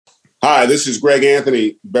Hi, this is Greg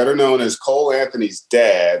Anthony, better known as Cole Anthony's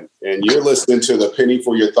dad, and you're listening to the Penny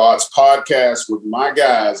for Your Thoughts podcast with my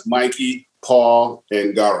guys, Mikey, Paul,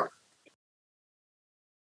 and Garan.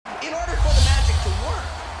 In order for the magic to work,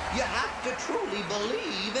 you have to truly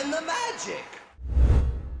believe in the magic.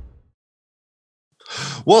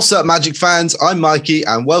 What's up, Magic fans? I'm Mikey,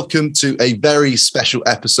 and welcome to a very special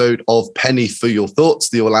episode of Penny for Your Thoughts,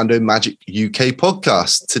 the Orlando Magic UK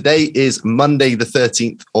podcast. Today is Monday, the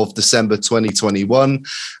 13th of December, 2021.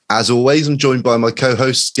 As always, I'm joined by my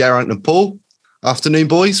co-hosts, Geraint and Paul. Afternoon,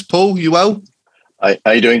 boys. Paul, you well?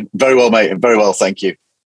 How you doing? Very well, mate. Very well, thank you.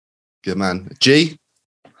 Good man. G?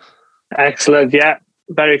 Excellent. Yeah,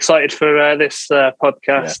 very excited for this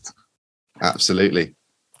podcast. Yeah.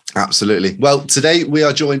 Absolutely. Well, today we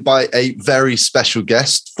are joined by a very special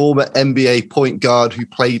guest, former NBA point guard who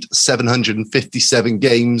played 757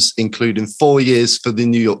 games, including 4 years for the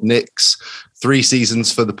New York Knicks, 3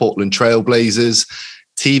 seasons for the Portland Trail Blazers,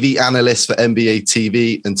 TV analyst for NBA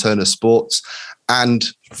TV and Turner Sports, and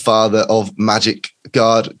father of Magic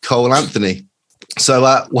guard Cole Anthony. So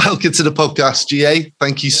welcome to the podcast, GA.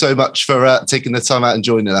 Thank you so much for taking the time out and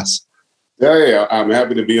joining us. Yeah, I'm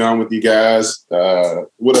happy to be on with you guys.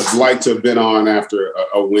 Would have liked to have been on after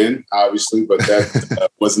a win, obviously, but that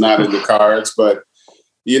was not in the cards. But,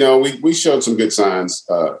 you know, we showed some good signs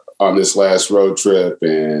on this last road trip.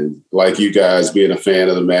 And like you guys being a fan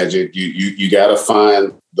of the Magic, you got to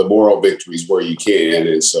find the moral victories where you can.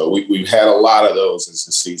 And so we've had a lot of those as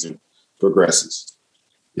the season progresses.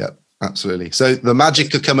 Yeah, absolutely. So the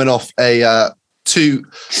Magic are coming off a two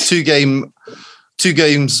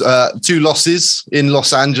losses in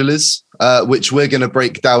Los Angeles, which we're going to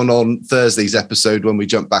break down on Thursday's episode when we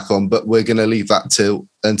jump back on, but we're going to leave that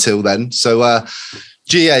until then. So,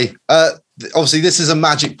 GA, obviously this is a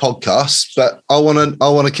Magic podcast, but I want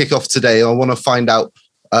to kick off today. I want to find out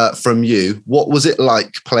from you, what was it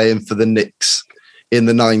like playing for the Knicks in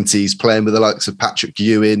the 90s, playing with the likes of Patrick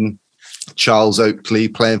Ewing, Charles Oakley,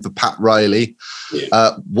 playing for Pat Riley?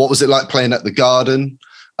 Yeah. What was it like playing at the Garden?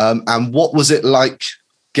 And what was it like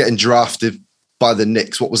getting drafted by the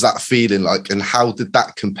Knicks? What was that feeling like? And how did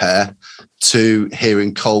that compare to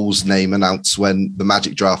hearing Cole's name announced when the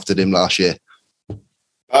Magic drafted him last year?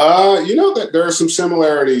 You know, that there are some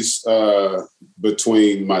similarities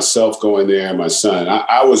between myself going there and my son.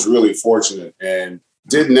 I was really fortunate and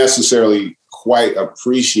didn't necessarily quite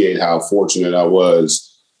appreciate how fortunate I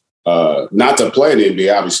was. Not to play in the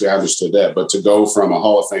NBA, obviously I understood that, but to go from a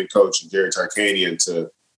Hall of Fame coach, Gary Tarkanian, to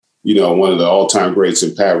one of the all-time greats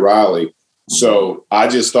in Pat Riley. So I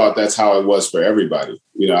just thought that's how it was for everybody.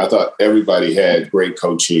 I thought everybody had great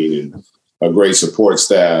coaching and a great support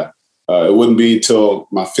staff. It wouldn't be till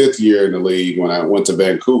my 5th year in the league when I went to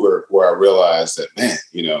Vancouver where I realized that,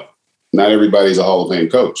 man, not everybody's a Hall of Fame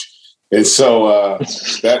coach. And so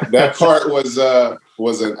that part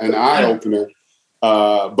was an eye-opener.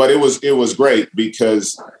 But it was great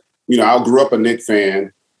because, I grew up a Knicks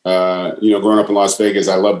fan. Growing up in Las Vegas,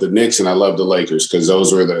 I loved the Knicks and I loved the Lakers because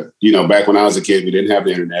those were back when I was a kid, we didn't have the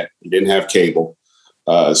internet, we didn't have cable.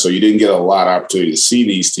 So you didn't get a lot of opportunity to see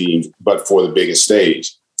these teams, but for the biggest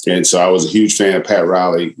stage. And so I was a huge fan of Pat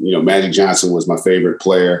Riley. Magic Johnson was my favorite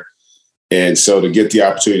player. And so to get the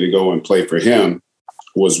opportunity to go and play for him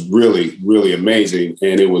was really, really amazing.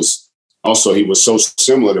 And it was also, he was so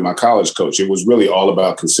similar to my college coach. It was really all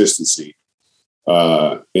about consistency.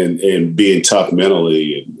 And being tough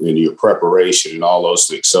mentally and your preparation and all those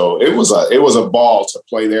things. So it was a ball to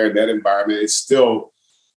play there in that environment. It's still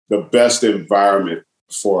the best environment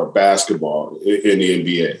for basketball in the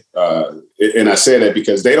NBA. And I say that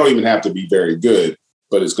because they don't even have to be very good,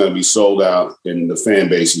 but it's going to be sold out and the fan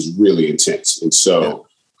base is really intense. And so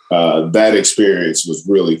that experience was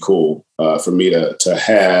really cool for me to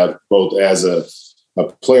have, both as a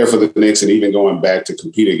player for the Knicks and even going back to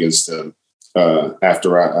compete against them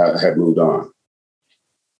after I had moved on.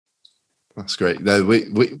 That's great. No, we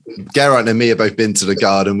Geraint and me have both been to the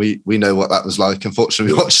Garden. We know what that was like.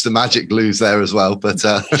 Unfortunately, we watched the Magic lose there as well. But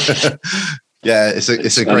yeah,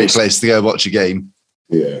 it's a great place to go watch a game.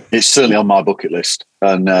 Yeah, it's certainly on my bucket list,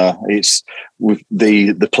 and it's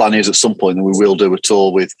the plan is at some point that we will do a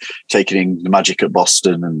tour with taking the Magic at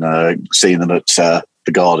Boston and seeing them at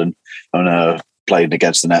the Garden and playing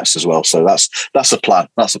against the Nets as well. So that's a plan.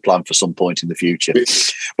 That's a plan for some point in the future.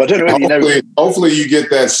 But I don't know. Hopefully you get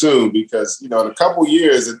that soon because in a couple of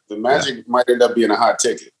years the Magic might end up being a hot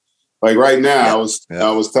ticket. Like right now, I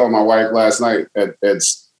was telling my wife last night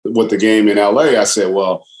with the game in LA. I said,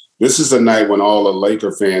 well, this is the night when all the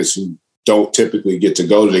Laker fans who don't typically get to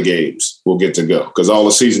go to the games will get to go because all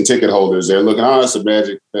the season ticket holders, they're looking, it's the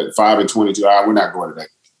Magic at 5 and 22. We're not going to that.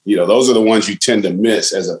 those are the ones you tend to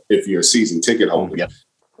miss if you're a season ticket holder. Yeah.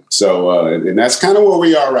 So, and that's kind of where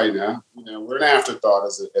we are right now. We're an afterthought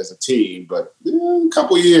as a team, but in a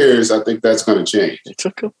couple of years, I think that's going to change.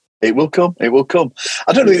 It will come. I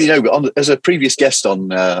don't know if you know, but as a previous guest on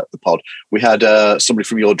the pod, we had somebody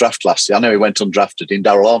from your draft class. I know he went undrafted, in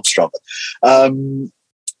Darrell Armstrong. Who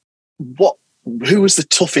was the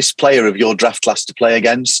toughest player of your draft class to play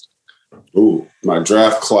against? Ooh, my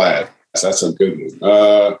draft class. That's a good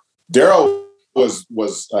one. Darrell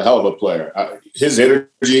was a hell of a player. His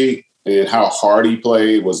energy and how hard he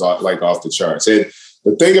played was like off the charts. And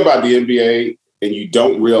the thing about the NBA, and you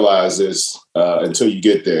don't realize this until you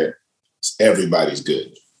get there, is everybody's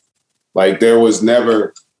good. Like there was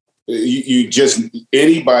never, you just,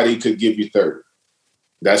 anybody could give you 30.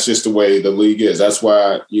 That's just the way the league is. That's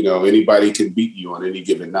why, anybody can beat you on any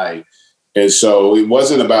given night. And so it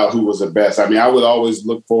wasn't about who was the best. I mean, I would always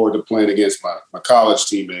look forward to playing against my college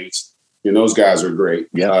teammates. And those guys are great.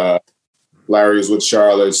 Yeah. Larry was with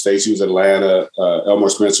Charlotte. Stacey was Atlanta.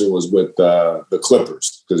 Elmore Spencer was with the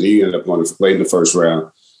Clippers because he ended up playing in the first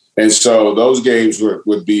round. And so those games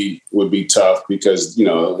would be tough because,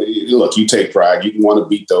 look, you take pride. You want to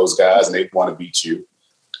beat those guys and they want to beat you.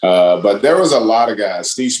 But there was a lot of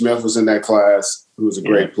guys. Steve Smith was in that class, who was a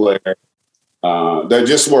great player. There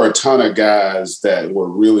just were a ton of guys that were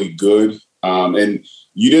really good. And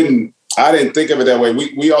I didn't think of it that way.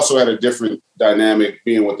 We also had a different dynamic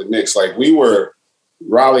being with the Knicks. Like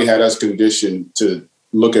Raleigh had us conditioned to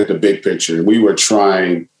look at the big picture. We were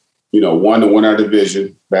trying, one, to win our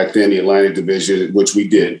division. Back then, the Atlantic Division, which we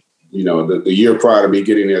did. The year prior to me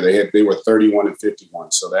getting there, they were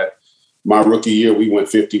 31-51. So that my rookie year, we went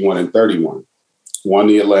 51-31. Won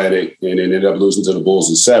the Atlantic and then ended up losing to the Bulls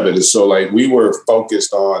in 7. And so we were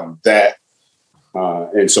focused on that.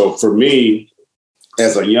 And so for me,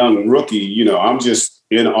 as a young rookie, I'm just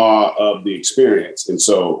in awe of the experience. And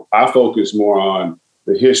so I focus more on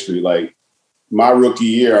the history. Like my rookie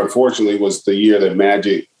year, unfortunately, was the year that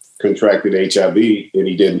Magic contracted HIV and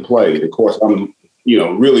he didn't play. And of course, I'm,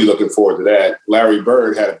 really looking forward to that. Larry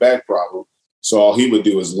Bird had a back problem. So all he would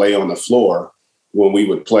do is lay on the floor when we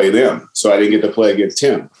would play them. So I didn't get to play against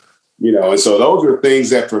him, and so those are things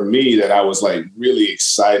that for me that I was really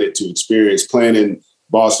excited to experience playing in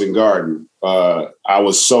Boston Garden. I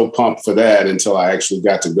was so pumped for that until I actually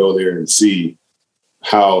got to go there and see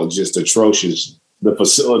how just atrocious the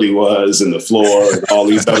facility was and the floor and all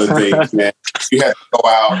these other things, man. You had to go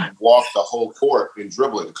out and walk the whole court and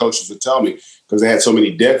dribble it. The coaches would tell me because they had so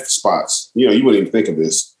many dead spots. You wouldn't even think of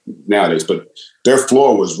this nowadays, but their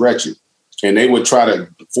floor was wretched. And they would try to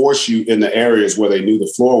force you in the areas where they knew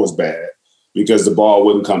the floor was bad because the ball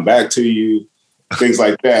wouldn't come back to you. Things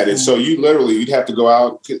like that. And so you'd have to go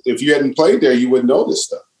out. If you hadn't played there, you wouldn't know this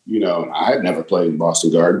stuff. I had never played in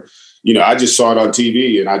Boston Garden. I just saw it on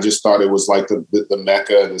TV and I just thought it was like the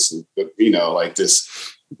Mecca,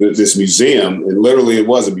 this museum. And literally it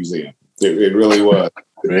was a museum. It really was.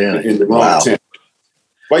 Really? In the wrong tent.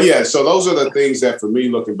 But yeah, so those are the things that for me,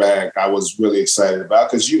 looking back, I was really excited about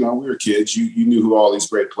because, we were kids. You knew who all these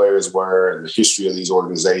great players were and the history of these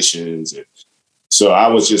organizations. And so I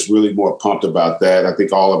was just really more pumped about that. I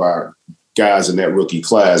think all of our guys in that rookie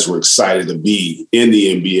class were excited to be in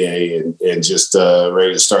the NBA and just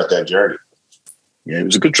ready to start that journey. Yeah, it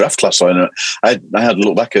was a good draft class. I had a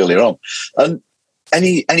look back earlier on. And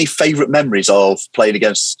any favourite memories of playing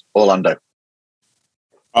against Orlando?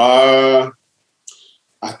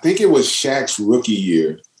 I think it was Shaq's rookie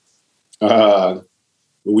year.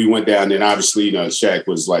 We went down there, and obviously, Shaq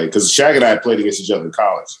was because Shaq and I played against each other in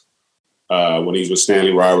college. When he was with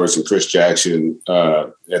Stanley Roberts and Chris Jackson,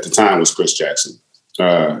 at the time was Chris Jackson.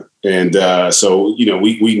 So,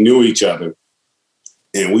 we knew each other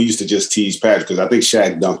and we used to just tease Patrick because I think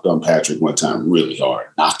Shaq dunked on Patrick one time really hard,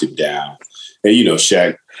 knocked him down. And,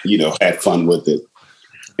 Shaq, had fun with it.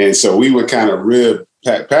 And so we would kind of rib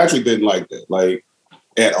Patrick didn't like that,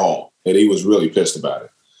 at all. And he was really pissed about it.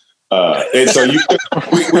 And so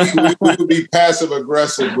we would be passive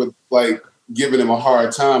aggressive with giving him a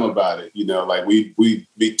hard time about it. We'd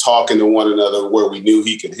be talking to one another where we knew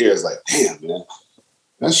he could hear. It's damn, man,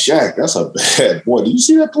 that's Shaq. That's a bad boy. Do you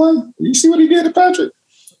see that play? Do you see what he did to Patrick?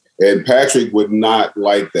 And Patrick would not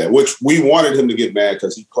like that, which we wanted him to get mad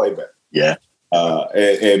because he played better. Yeah.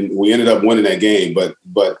 And we ended up winning that game. But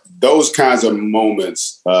those kinds of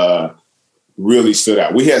moments really stood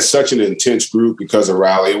out. We had such an intense group because of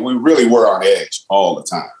Raleigh, and we really were on edge all the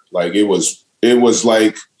time.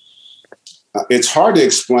 It's hard to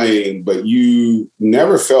explain, but you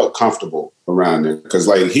never felt comfortable around there because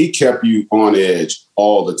he kept you on edge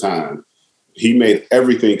all the time. He made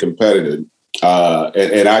everything competitive.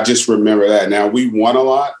 And I just remember that. Now, we won a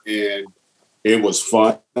lot, and it was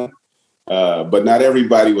fun. But not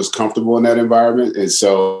everybody was comfortable in that environment. And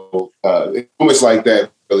so it's almost like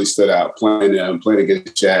that really stood out, playing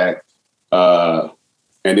against Shaq.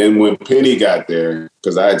 And then when Penny got there,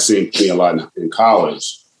 because I had seen Penny a lot in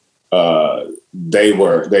college, they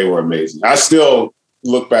were amazing. I still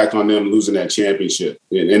look back on them losing that championship.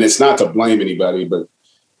 And it's not to blame anybody, but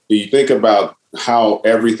you think about how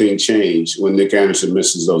everything changed when Nick Anderson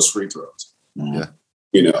misses those free throws. Yeah.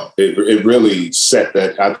 You know, it really set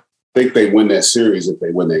that. I think they win that series if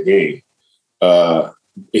they win that game.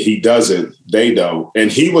 He doesn't, they don't.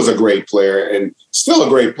 And he was a great player and still a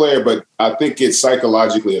great player, but I think it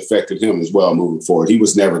psychologically affected him as well moving forward. He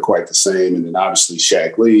was never quite the same. And then obviously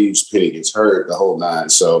Shaq leaves, Penny gets hurt, the whole nine.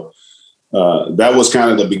 So that was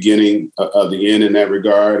kind of the beginning of the end in that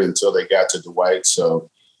regard until they got to Dwight. So,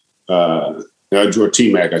 or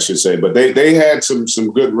T-Mac, I should say. But they had some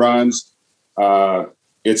good runs.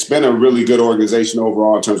 It's been a really good organization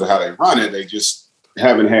overall in terms of how they run it. They just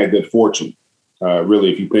haven't had good fortune,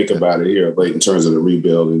 really, if you think about it here, but in terms of the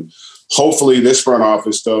rebuild. And hopefully this front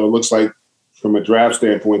office, though, looks like from a draft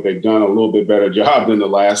standpoint, they've done a little bit better job than the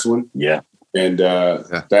last one. Yeah. And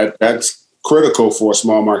that's critical for a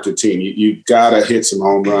small market team. You got to hit some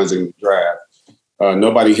home runs in the draft.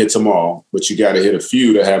 Nobody hits them all, but you got to hit a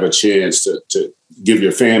few to have a chance to give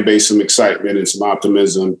your fan base some excitement and some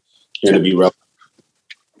optimism and to be relevant.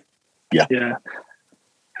 Yeah.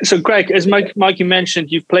 So, Greg, as Mikey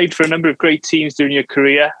mentioned, you've played for a number of great teams during your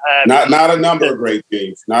career. Not a number of great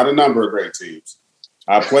teams. Not a number of great teams.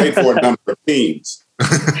 I played for a number of teams.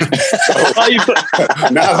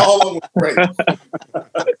 Not all of them were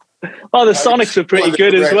great. Oh, the Sonics were pretty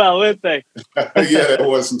good as well, weren't they? Yeah, there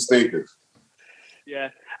was some stinkers. Yeah.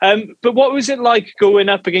 But what was it like going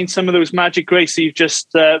up against some of those Magic greats you've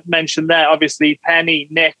just mentioned there? Obviously, Penny,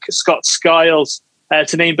 Nick, Scott Skiles,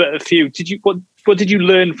 to name but a few. What did you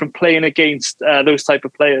learn from playing against those type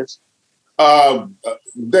of players?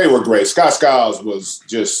 They were great. Scott Skiles was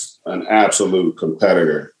just an absolute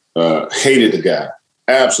competitor. Hated the guy.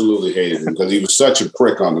 Absolutely hated him because he was such a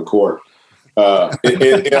prick on the court. And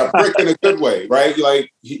a prick in a good way, right?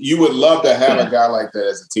 Like, you would love to have a guy like that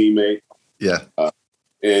as a teammate. Yeah.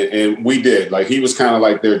 And we did. Like, he was kind of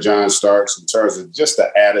like their John Starks in terms of just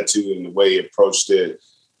the attitude and the way he approached it.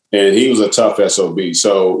 And he was a tough SOB.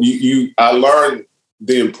 So I learned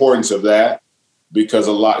the importance of that because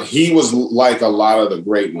he was like a lot of the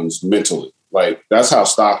great ones mentally. Like, that's how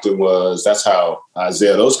Stockton was. That's how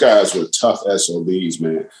Isaiah, those guys were tough SOBs,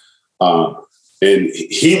 man. And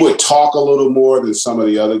he would talk a little more than some of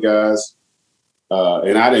the other guys.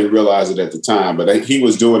 And I didn't realize it at the time, but he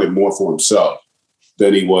was doing it more for himself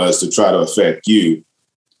than he was to try to affect you.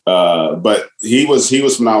 But he was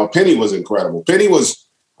phenomenal. Penny was incredible.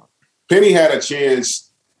 Penny had a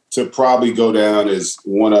chance to probably go down as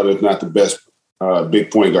one of, if not the best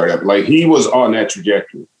big point guard ever. Like, he was on that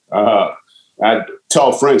trajectory. I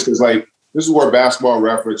tell friends, because, like, this is where Basketball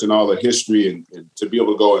Reference and all the history and to be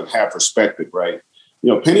able to go and have perspective, right?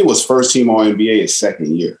 You know, Penny was first team All-NBA his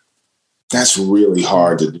second year. That's really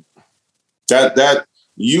hard to do. That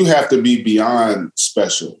you have to be beyond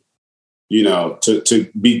special, you know,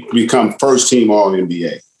 to become first team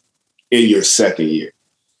All-NBA in your second year.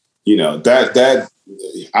 You know,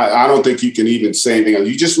 I don't think you can even say anything else.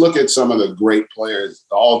 You just look at some of the great players,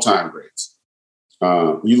 the all-time greats.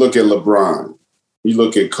 You look at LeBron, you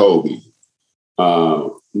look at Kobe,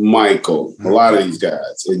 Michael, a lot of these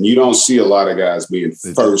guys, and you don't see a lot of guys being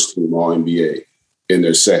first team All-NBA in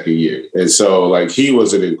their second year. And so, like, he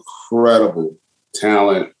was an incredible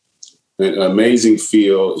talent, an amazing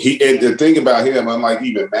feel. And the thing about him, unlike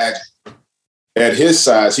even Magic, at his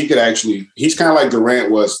size, he could actually, he's kind of like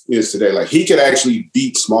Durant is today. Like, he could actually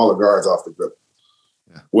beat smaller guards off the dribble,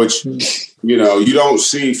 which, you know, you don't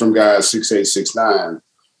see from guys 6'8", 6'9",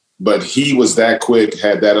 but he was that quick,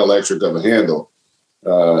 had that electric of a handle.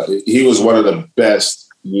 He was one of the best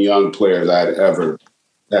young players I'd ever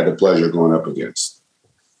had the pleasure of going up against.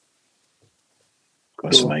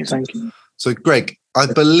 That's amazing. Thank you. So, Greg, I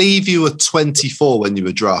believe you were 24 when you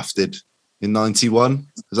were drafted in 91.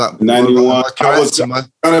 Is that 91? I was going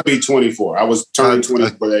to be 24. I was turning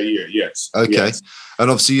 24 that year, yes. Okay. Yes. And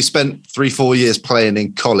obviously you spent 3-4 years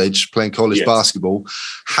playing college yes. basketball.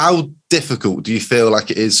 How difficult do you feel like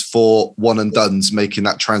it is for one and dones making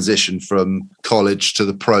that transition from college to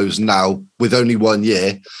the pros now with only 1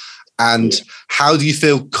 year? And how do you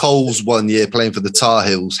feel Cole's 1 year playing for the Tar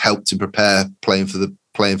Heels helped him prepare playing for the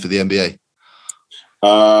NBA?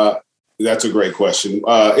 That's a great question.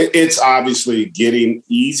 It's obviously getting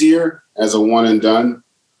easier as a one and done.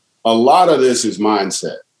 a lot of this is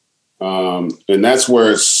mindset. And that's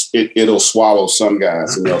where it'll swallow some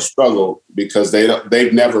guys, and they'll struggle because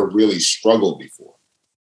they've never really struggled before,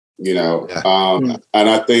 you know? Yeah. And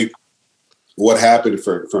I think what happened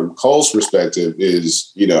from Cole's perspective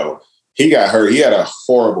is, you know, he got hurt. He had a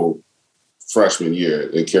horrible freshman year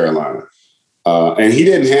in Carolina. And he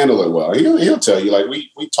didn't handle it well. He'll tell you, like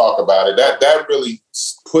we talk about it. That really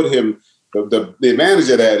put him. The advantage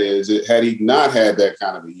of that is that had he not had that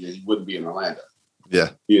kind of a year, he wouldn't be in Orlando.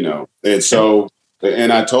 Yeah, you know. And so,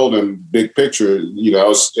 and I told him, big picture, you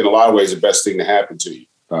know, it's in a lot of ways the best thing to happen to you.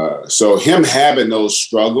 So him having those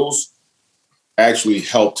struggles actually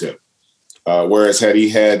helped him. Whereas had he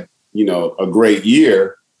had, you know, a great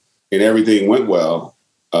year and everything went well,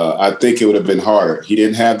 I think it would have been harder. He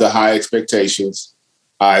didn't have the high expectations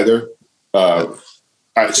either.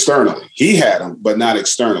 Externally, he had them, but not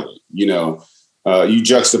externally. You know, you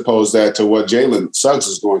juxtapose that to what Jalen Suggs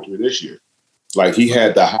is going through this year. Like he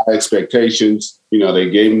had the high expectations. You know, they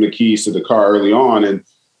gave him the keys to the car early on, and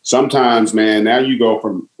sometimes, man, now you go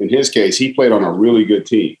from. In his case, he played on a really good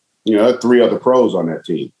team. You know, 3 other pros on that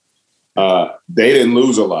team. They didn't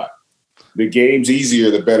lose a lot. The game's easier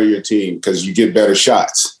the better your team because you get better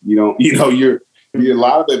shots. You're a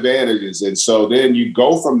lot of advantages. And so then you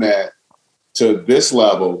go from that to this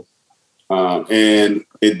level, and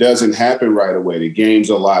it doesn't happen right away. The game's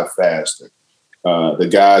a lot faster. The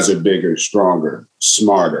guys are bigger, stronger,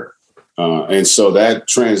 smarter. And so that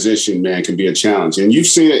transition, man, can be a challenge. And you've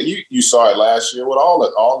seen it. You saw it last year with all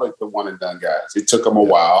the one and done guys. It took them a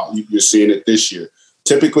while. You're seeing it this year.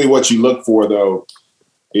 Typically what you look for, though,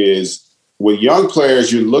 is with young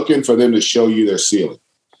players, you're looking for them to show you their ceiling.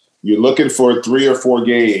 You're looking for 3 or 4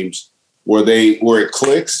 games where it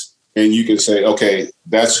clicks and you can say, okay,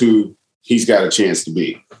 that's who he's got a chance to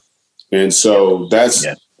be. And so that's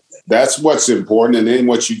what's important. And then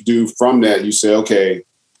what you do from that, you say, okay,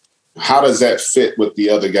 how does that fit with the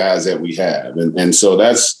other guys that we have? And so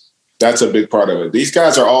that's a big part of it. These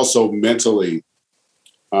guys are also mentally,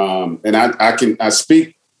 and I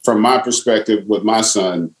speak from my perspective with my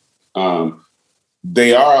son.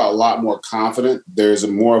 They are a lot more confident. There's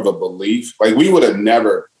more of a belief. Like we would have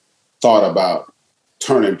never thought about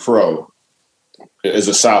turning pro as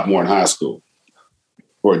a sophomore in high school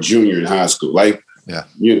or a junior in high school. Like,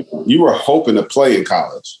 you were hoping to play in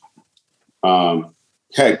college.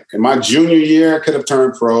 Heck, in my junior year, I could have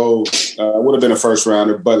turned pro. Would have been a first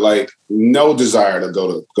rounder, but like no desire to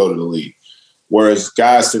go to the league. Whereas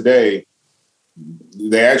guys today,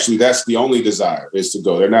 that's the only desire is to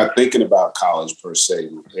go. They're not thinking about college per se.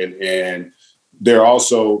 And they're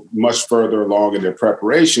also much further along in their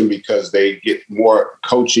preparation because they get more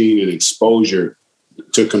coaching and exposure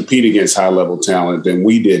to compete against high level talent than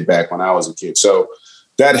we did back when I was a kid. So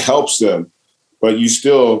that helps them, but you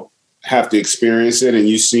still have to experience it. And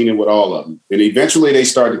you've seen it with all of them. And eventually they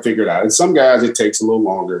start to figure it out. And some guys, it takes a little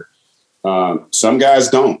longer. Some guys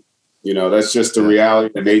don't. You know, that's just the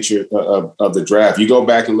reality and the nature of the draft. You go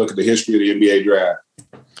back and look at the history of the NBA draft,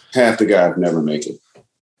 half the guys never make it.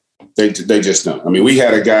 They just don't. I mean, we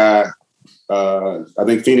had a guy, I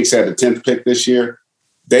think Phoenix had the 10th pick this year.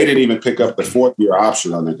 They didn't even pick up the 4th-year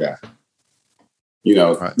option on the guy, you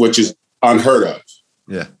know, which is unheard of.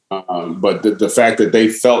 Yeah. But the fact that they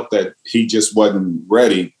felt that he just wasn't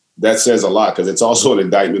ready, that says a lot because it's also an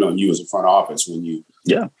indictment on you as a front office when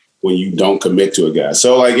you don't commit to a guy.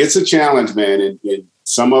 So, like, it's a challenge, man. And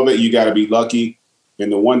some of it, you got to be lucky.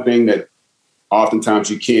 And the one thing that oftentimes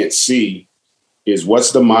you can't see is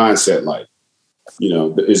what's the mindset like? You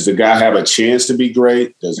know, does the guy have a chance to be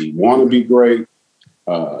great? Does he want to be great?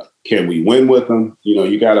 Can we win with him? You know,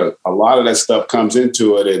 you got a lot of that stuff comes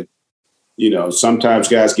into it. And, you know, sometimes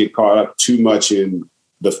guys get caught up too much in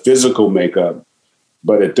the physical makeup.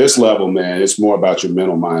 But at this level, man, it's more about your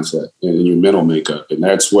mental mindset and your mental makeup. And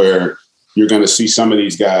that's where you're going to see some of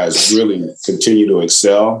these guys really continue to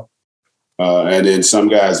excel. And then some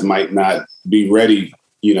guys might not be ready,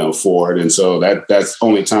 you know, for it. And so that's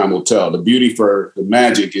only time will tell. The beauty for the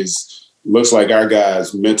Magic looks like our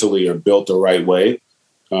guys mentally are built the right way.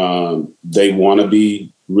 They want to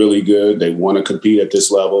be really good. They want to compete at this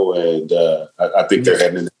level. And I think they're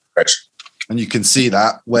heading in that direction. And you can see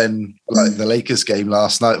that when, like the Lakers game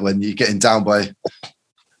last night, when you're getting down by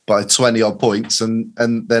 20 odd points, and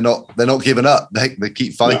they're not giving up. They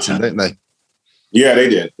keep fighting, don't they? Yeah, they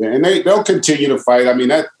did, and they'll continue to fight. I mean,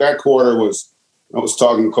 that quarter was. I was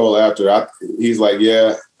talking to Cole after. He's like,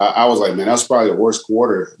 yeah. I was like, man, that's probably the worst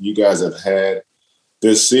quarter you guys have had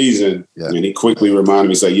this season. Yeah. And he quickly reminded me,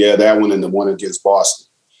 he's like, yeah, that one and the one against Boston,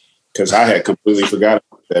 because I had completely forgotten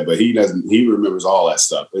that, but he doesn't. He remembers all that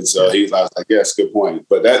stuff, and so I was like, yes, good point.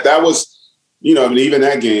 But that was, you know, I mean, even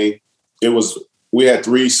that game, we had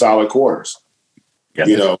 3 solid quarters. Yeah.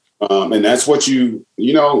 You know, and that's what you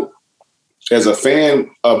know, as a fan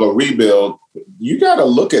of a rebuild, you got to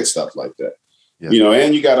look at stuff like that. Yeah. You know,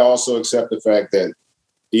 and you got to also accept the fact that,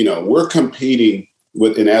 you know, we're competing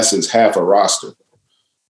with, in essence, half a roster.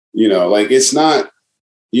 You know, like it's not,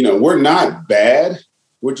 you know, we're not bad.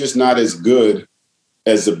 We're just not as good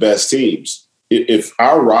as the best teams. If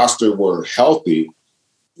our roster were healthy,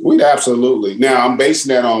 we'd absolutely. Now, I'm basing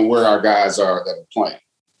that on where our guys are that are playing,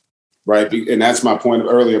 right? And that's my point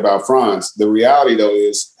earlier about Franz. The reality, though,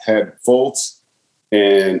 is had Fultz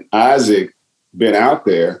and Isaac been out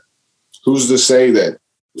there, who's to say that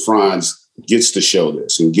Franz gets to show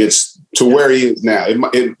this and gets to where he is now?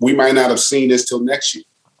 We might not have seen this till next year.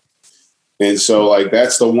 And so, like,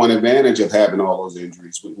 that's the one advantage of having all those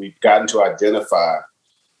injuries. We've gotten to identify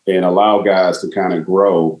and allow guys to kind of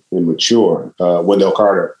grow and mature. Wendell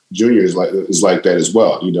Carter Jr. is like that as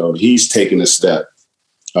well. You know, he's taken a step.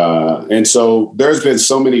 And so there's been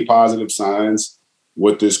so many positive signs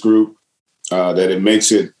with this group that it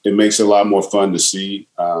makes it a lot more fun to see.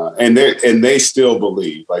 And they still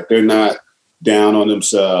believe, like, they're not down on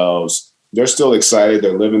themselves. They're still excited.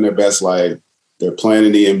 They're living their best life. They're playing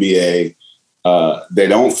in the NBA. They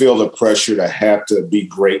don't feel the pressure to have to be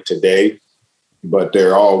great today, but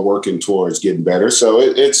they're all working towards getting better.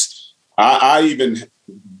 So I even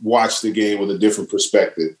watch the game with a different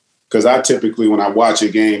perspective, because I typically, when I watch a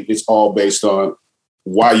game, it's all based on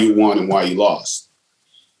why you won and why you lost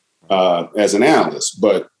as an analyst.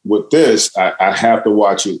 But with this, I have to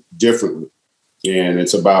watch it differently. And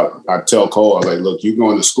it's about, I tell Cole, I'm like, look, you're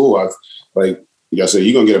going to school. I said,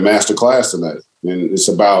 you're going to get a master class tonight. And it's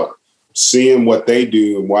about seeing what they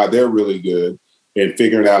do and why they're really good and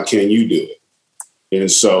figuring out, can you do it?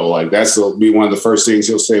 And so, like, that'll be one of the first things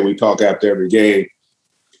he'll say. We talk after every game.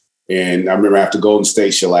 And I remember after Golden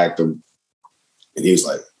State shellacked him, and he's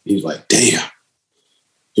like, damn.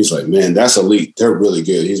 He's like, man, that's elite. They're really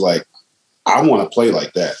good. He's like, I want to play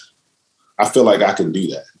like that. I feel like I can do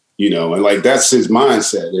that, you know? And, like, that's his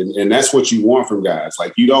mindset. And that's what you want from guys.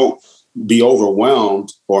 Like, you don't be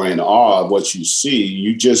overwhelmed or in awe of what you see.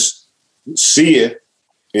 You just see it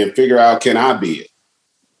and figure out, can I be it?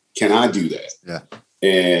 Can I do that? Yeah.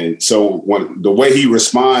 And so the way he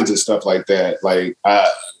responds and stuff like that, like,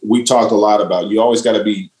 we talked a lot about, you always got to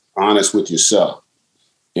be honest with yourself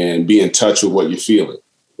and be in touch with what you're feeling.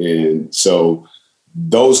 And so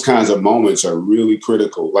those kinds of moments are really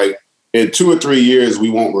critical. Like, in 2 or 3 years, we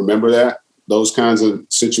won't remember those kinds of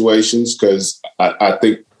situations, because I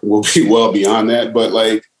think we'll be well beyond that. But,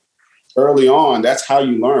 like, early on, that's how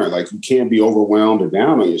you learn. Like, you can't be overwhelmed or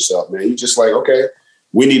down on yourself, man. You just like, okay,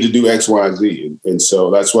 we need to do X, Y, and Z. And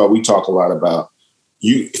so that's why we talk a lot about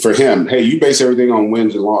for him, hey, you base everything on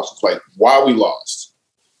wins and losses. Like, why we lost,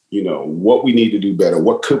 you know, what we need to do better.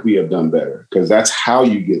 What could we have done better? Because that's how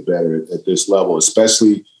you get better at this level,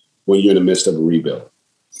 especially when you're in the midst of a rebuild.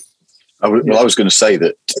 I was going to say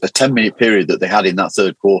that a 10-minute period that they had in that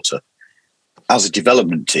third quarter, as a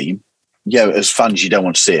development team, yeah, as fans, you don't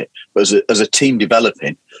want to see it. But as a team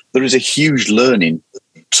developing, there is a huge learning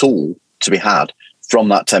tool to be had from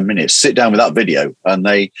that 10 minutes. Sit down with that video, and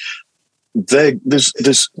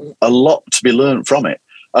there's a lot to be learned from it.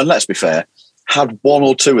 And let's be fair, had 1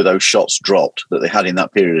 or 2 of those shots dropped that they had in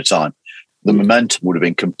that period of time, the momentum would have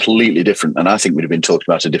been completely different, and I think we'd have been talking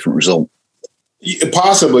about a different result.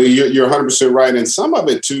 Possibly, you're 100% right. And some of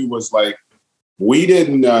it too was like, we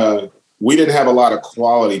didn't have a lot of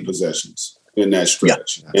quality possessions in that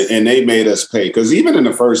stretch, and they made us pay. Because even in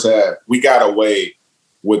the first half, we got away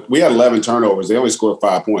with, we had 11 turnovers. They only scored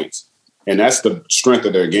 5 points, and that's the strength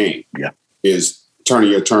of their game. Yeah, is turning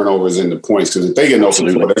your turnovers into points, because if they get no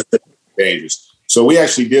control, they're dangerous. So we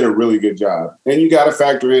actually did a really good job. And you got to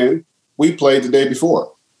factor in, we played the day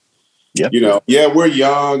before. Yeah, you know, we're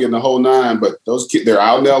young and the whole nine, but those kids, they're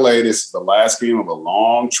out in LA. This is the last game of a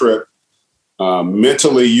long trip.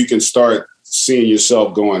 Mentally, you can start seeing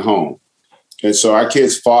yourself going home. And so our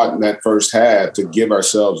kids fought in that first half to give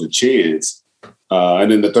ourselves a chance.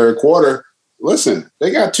 And in the third quarter, listen,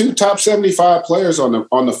 they got 2 top 75 players on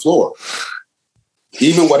the floor,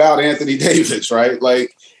 even without Anthony Davis, right?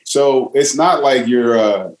 Like, so it's not like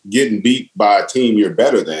you're getting beat by a team you're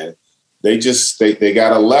better than. They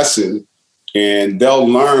got a lesson, and they'll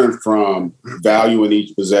learn from valuing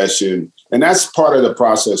each possession. And that's part of the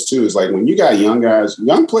process too, is like, when you got young guys,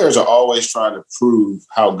 young players are always trying to prove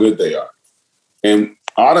how good they are. And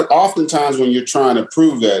oftentimes when you're trying to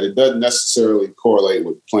prove that, it doesn't necessarily correlate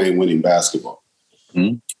with playing winning basketball.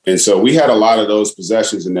 Mm-hmm. And so we had a lot of those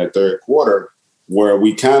possessions in that third quarter where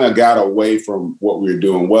we kind of got away from what we were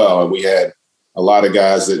doing well. And we had a lot of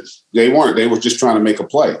guys that they were just trying to make a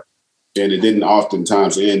play. And it didn't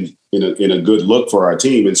oftentimes end in a good look for our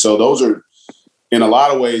team. And so those are, in a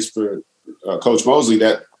lot of ways for Coach Mosley,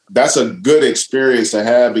 that's a good experience to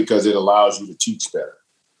have because it allows you to teach better.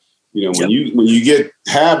 You know, when you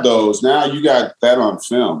have those, now you got that on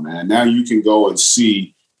film, man. Now you can go and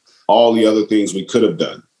see all the other things we could have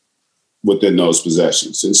done within those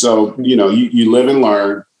possessions. And so, you know, you live and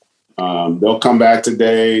learn. They'll come back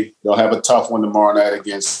today. They'll have a tough one tomorrow night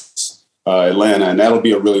against Atlanta, and that'll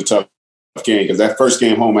be a really tough game because that first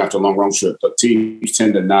game home after a long road trip, the teams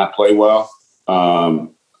tend to not play well.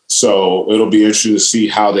 So it'll be interesting to see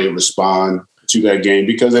how they respond to that game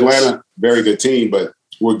because Atlanta, very good team, but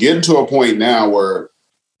we're getting to a point now where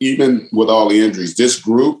even with all the injuries, this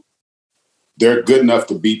group, they're good enough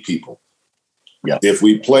to beat people. Yeah. If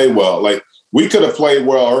we play well, like we could have played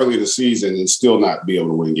well early in the season and still not be able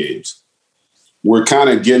to win games. We're kind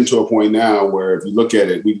of getting to a point now where if you look at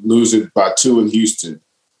it, we lose it by 2 in Houston.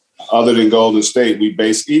 Other than Golden State, we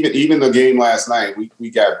even the game last night, we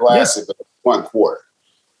got blasted in one quarter.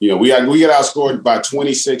 You know, we get outscored by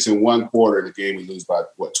 26 in one quarter in the game. We lose by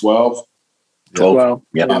what, 12? 12.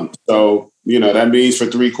 Yeah. So, you know, that means for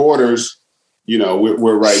 3 quarters, you know,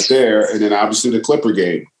 we're right there. And then obviously the Clipper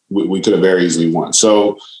game, we could have very easily won.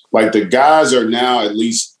 So like the guys are now at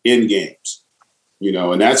least in games, you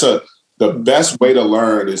know, and that's the best way to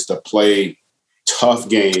learn is to play tough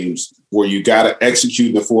games where you got to execute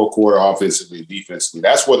in the fourth quarter offensively and defensively.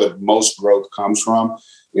 That's where the most growth comes from.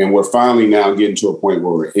 And we're finally now getting to a point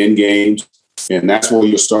where we're in games. And that's where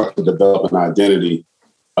you'll start to develop an identity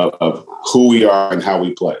of who we are and how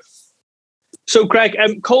we play. So, Greg,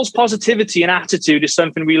 Cole's positivity and attitude is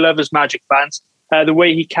something we love as Magic fans. The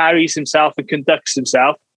way he carries himself and conducts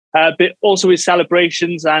himself, but also his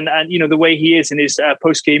celebrations and you know the way he is in his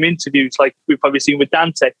post-game interviews, like we've probably seen with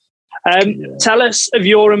Dante. Tell us of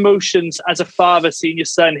your emotions as a father seeing your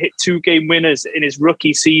son hit 2 game winners in his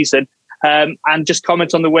rookie season, and just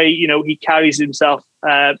comment on the way you know he carries himself,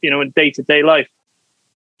 you know, in day-to-day life.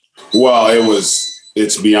 Well,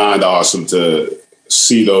 it's beyond awesome to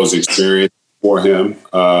see those experiences for him.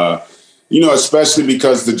 You know, especially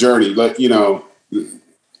because the journey, like, you know,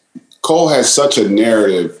 Cole has such a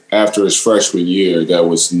narrative after his freshman year that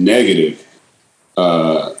was negative,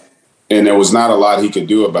 and there was not a lot he could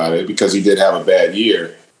do about it because he did have a bad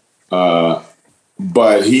year.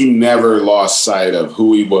 But he never lost sight of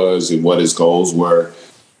who he was and what his goals were.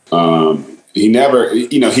 He never,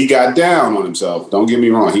 you know, he got down on himself. Don't get me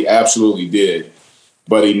wrong. He absolutely did,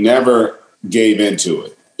 but he never gave into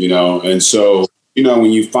it, you know? And so, you know,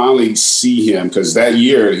 when you finally see him, because that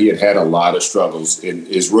year he had a lot of struggles in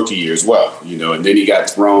his rookie year as well, you know, and then he got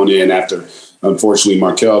thrown in after, unfortunately,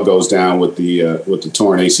 Markelle goes down with the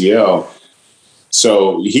torn ACL.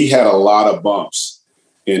 So he had a lot of bumps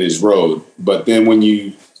in his road. But then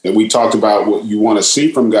and we talked about what you want to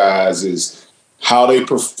see from guys is how they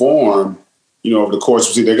perform, you know, over the course of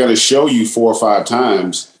the season. They're going to show you 4 or 5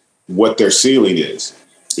 times what their ceiling is.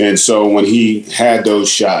 And so when he had those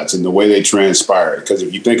shots and the way they transpired, because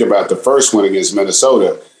if you think about the first one against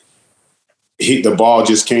Minnesota, the ball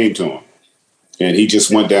just came to him and he just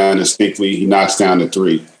went down instinctively. He knocks down the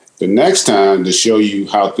 3. The next time, to show you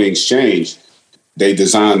how things change, they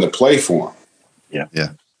designed the play for him.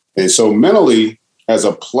 Yeah. And so mentally, as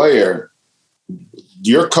a player,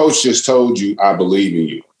 your coach just told you, I believe in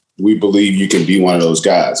you. We believe you can be one of those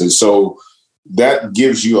guys. And so that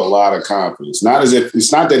gives you a lot of confidence. Not as if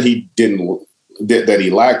it's not that he that he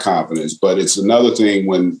lacked confidence, but it's another thing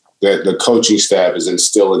when the coaching staff is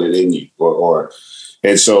instilling it in you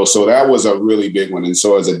and so that was a really big one. And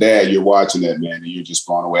so as a dad, you're watching that, man, and you're just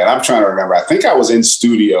blown away. And I'm trying to remember, I think I was in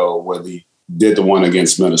studio when he did the one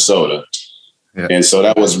against Minnesota. Yeah. And so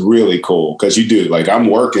that was really cool because you do, like, I'm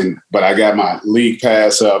working, but I got my league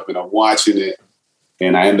pass up and I'm watching it.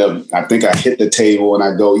 And I think I hit the table and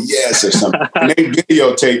I go, yes, or something. And they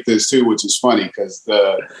videotape this too, which is funny because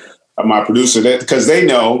my producer, because they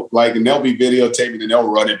know, like, and they'll be videotaping and they'll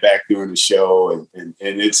run it back during the show. And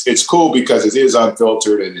it's cool because it is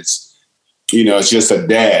unfiltered and it's, you know, it's just a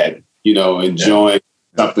dad, you know, enjoying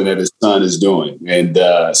something that his son is doing. And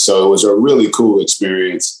so it was a really cool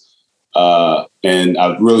experience. And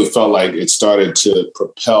I really felt like it started to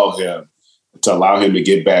propel him to allow him to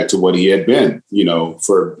get back to what he had been, you know,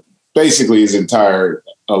 for basically his entire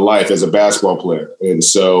life as a basketball player. And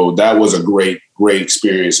so that was a great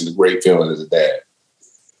experience and a great feeling as a dad.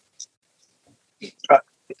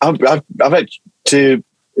 I've had to,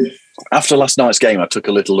 after last night's game, I took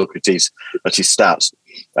a little look at his stats.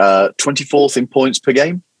 24th in points per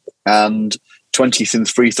game and 20th in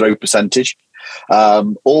free throw percentage.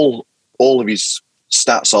 All of his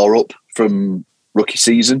stats are up from rookie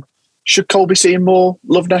season. Should Cole be seeing more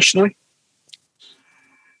love nationally?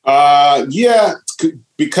 Yeah,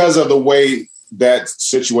 because of the way that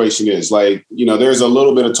situation is. Like, you know, there's a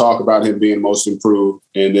little bit of talk about him being most improved,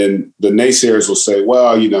 and then the naysayers will say,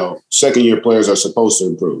 well, you know, second-year players are supposed to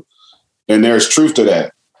improve. And there's truth to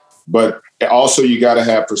that. But also you got to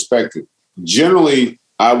have perspective. Generally,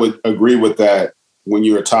 I would agree with that when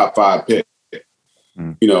you're a top 5 pick.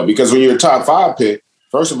 You know, because when you're a top 5 pick,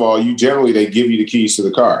 first of all, they give you the keys to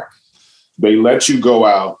the car. They let you go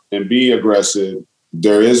out and be aggressive.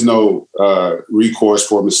 There is no recourse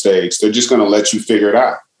for mistakes. They're just going to let you figure it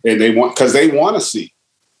out. And they want to see,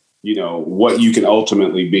 you know, what you can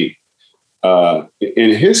ultimately be.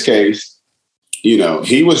 In his case, you know,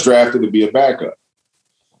 he was drafted to be a backup.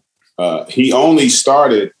 He only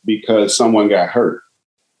started because someone got hurt.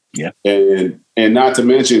 Yeah. And not to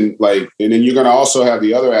mention, like, and then you're going to also have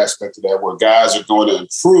the other aspect of that where guys are going to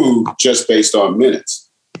improve just based on minutes.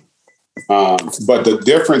 But the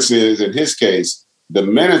difference is, in his case, the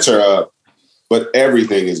minutes are up, but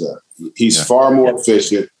everything is up. He's far more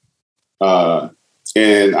efficient.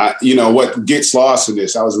 And you know, what gets lost in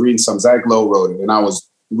this, I was reading Zach Lowe wrote it, and I was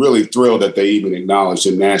really thrilled that they even acknowledged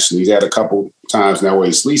him nationally. He's had a couple times now where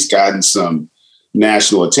he's at least gotten some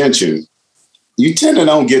national attention. You tend to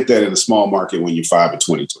don't get that in a small market when you're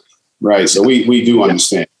 5-23, right? So we do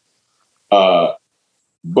understand.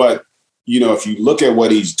 But, you know, if you look at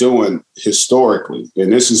what he's doing historically,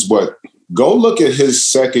 and this is what, go look at his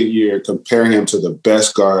second year, compare him to the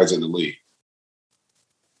best guards in the league.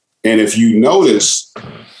 And if you notice,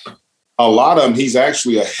 a lot of them, he's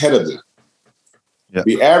actually ahead of them. Yep.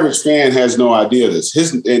 The average fan has no idea this.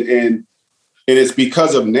 And it's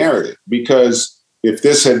because of narrative. Because if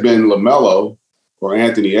this had been LaMelo or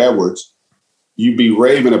Anthony Edwards, you'd be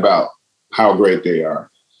raving about how great they are.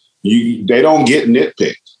 They don't get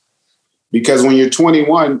nitpicked. Because when you're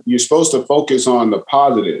 21, you're supposed to focus on the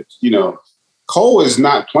positives. You know, Cole is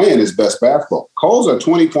not playing his best basketball. Cole's a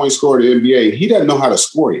 20-point scorer in the NBA. He doesn't know how to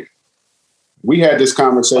score yet. We had this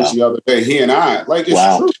conversation the other day, he and I. Like,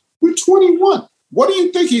 it's true. We're 21. What do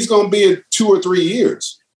you think he's going to be in 2 or 3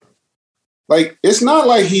 years? Like, it's not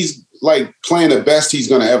like he's like playing the best he's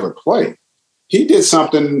going to ever play. He did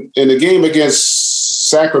something in the game against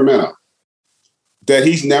Sacramento that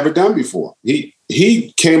he's never done before.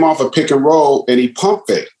 He came off a pick and roll and he pump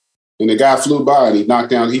faked, and the guy flew by and he knocked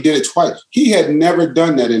down. He did it twice. He had never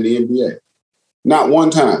done that in the NBA. Not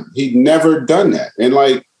one time. He'd never done that. And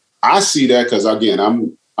like, I see that because, again,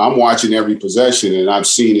 I'm watching every possession and I've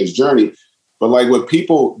seen his journey. But like, what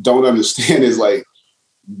people don't understand is, like,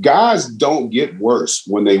 guys don't get worse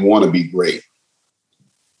when they want to be great.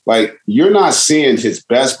 Like, you're not seeing his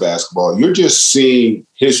best basketball. You're just seeing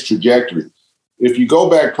his trajectory. If you go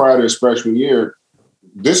back prior to his freshman year,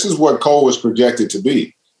 this is what Cole was projected to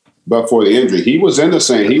be. But for the injury, he was in the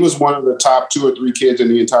same. He was one of the top 2 or 3 kids in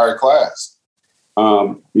the entire class.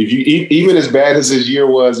 If you even as bad as his year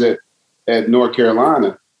was at North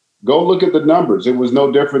Carolina, go look at the numbers. It was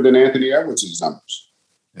no different than Anthony Edwards' numbers.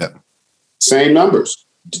 Yeah, same numbers,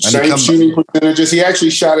 same shooting percentages. He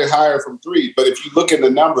actually shot it higher from 3. But if you look at the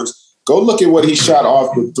numbers, go look at what he shot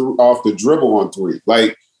off the dribble on 3.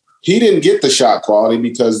 Like, he didn't get the shot quality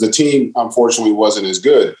because the team, unfortunately, wasn't as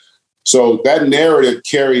good. So that narrative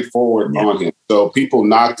carried forward on him. So people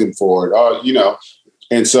knocked him for it, you know.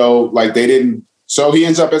 And so, like, they didn't. So he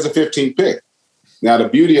ends up as a 15th pick. Now, the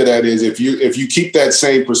beauty of that is if you keep that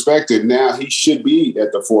same perspective, now he should be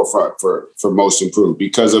at the forefront for most improved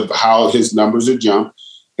because of how his numbers have jumped.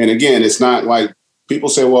 And again, it's not like people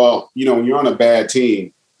say, well, you know, when you're on a bad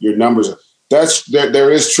team, your numbers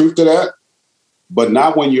there is truth to that. But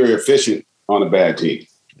not when you're efficient on a bad team.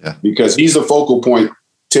 Yeah. Because he's the focal point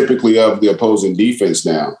typically of the opposing defense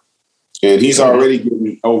now. And he's already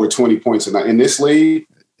getting over 20 points a night. In this league,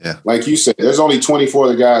 like you said, there's only 24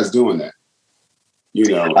 of the guys doing that. You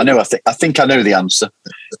know. I think I know the answer,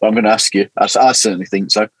 but I'm going to ask you. I certainly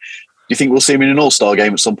think so. Do you think we'll see him in an all-star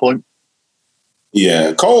game at some point?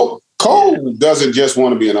 Yeah. Cole doesn't just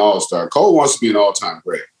want to be an all-star. Cole wants to be an all-time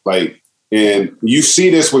great. Like, and you see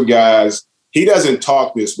this with guys. He doesn't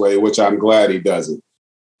talk this way, which I'm glad he doesn't.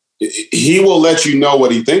 He will let you know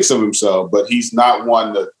what he thinks of himself, but he's not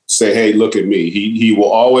one to say, hey, look at me. He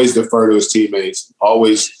will always defer to his teammates,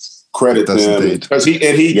 always credit them. Because he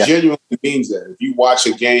genuinely means that. If you watch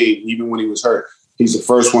a game, even when he was hurt, he's the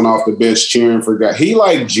first one off the bench cheering for guys. He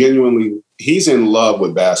genuinely, he's in love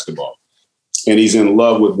with basketball. and he's in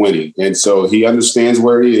love with winning. And so he understands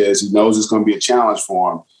where he is. He knows it's going to be a challenge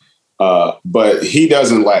for him, but he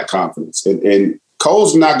doesn't lack confidence. And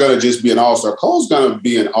Cole's not going to just be an all-star. Cole's going to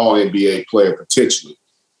be an all-NBA player potentially.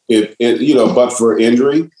 But for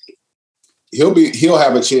injury, he'll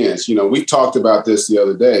have a chance. We talked about this the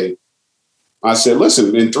other day. I said,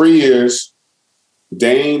 listen, in 3 years,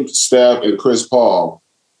 Dame, Steph, and Chris Paul,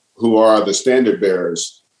 who are the standard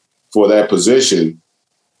bearers for that position,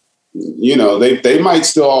 they might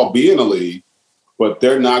still all be in the league, but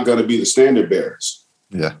they're not going to be the standard bearers.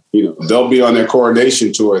 Yeah. They'll be on their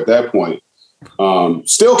coronation tour at that point.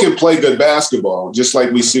 Still can play good basketball, just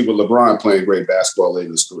like we see with LeBron playing great basketball late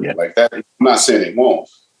in his career. Like that, I'm not saying it won't,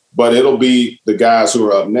 but it'll be the guys who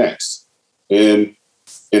are up next. And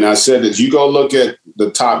I said that you go look at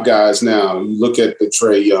the top guys now. You look at the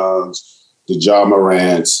Trae Youngs, the Ja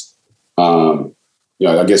Morants.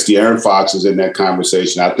 I guess De'Aaron Fox is in that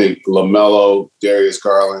conversation. I think LaMelo, Darius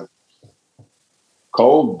Garland.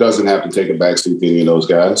 Cole doesn't have to take a backseat to any of those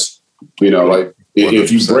guys.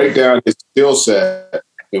 If you break down his skill set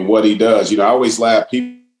and what he does, I always laugh.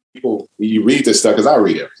 People, you read this stuff because I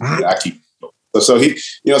read it. I keep so he,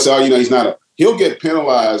 he's not he'll get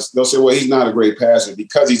penalized. They'll say, well, he's not a great passer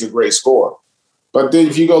because he's a great scorer. But then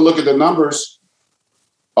if you go look at the numbers,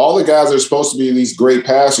 all the guys that are supposed to be these great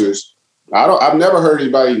passers, I've never heard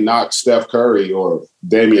anybody knock Steph Curry or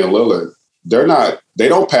Damian Lillard. They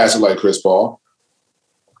don't pass it like Chris Paul.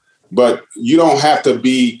 But you don't have to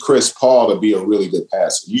be Chris Paul to be a really good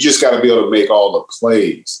passer. You just got to be able to make all the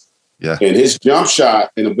plays. Yeah. And his jump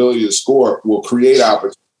shot and ability to score will create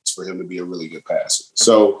opportunities for him to be a really good passer.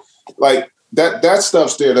 So, like, that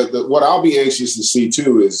stuff's there. What I'll be anxious to see,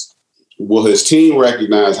 too, is will his team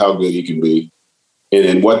recognize how good he can be? And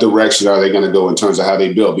in what direction are they going to go in terms of how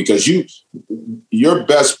they build? Because your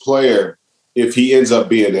best player, if he ends up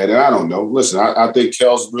being that, and I don't know. Listen, I think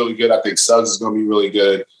Kel's really good. I think Suggs is going to be really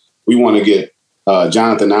good. We want to get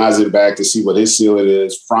Jonathan Isaac back to see what his ceiling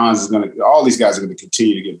is. Franz is all these guys are going to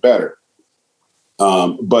continue to get better.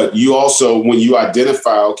 But you also, when you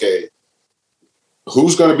identify, okay,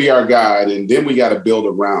 who's going to be our guy? And then we got to build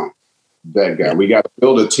around that guy. We got to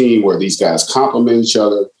build a team where these guys complement each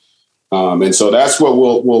other. And so that's what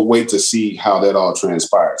we'll wait to see how that all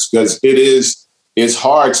transpires. Because it's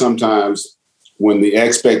hard sometimes when the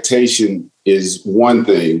expectation is one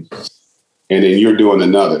thing and then you're doing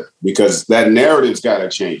another, because that narrative's got to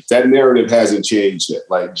change. That narrative hasn't changed yet.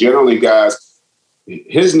 Like, generally, guys,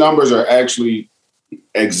 his numbers are actually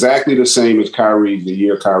exactly the same as Kyrie the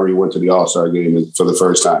year Kyrie went to the All-Star game for the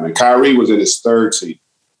first time. And Kyrie was in his third season.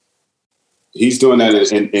 He's doing that,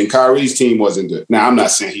 and Kyrie's team wasn't good. Now, I'm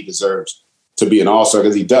not saying he deserves to be an All-Star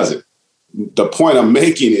because he doesn't. The point I'm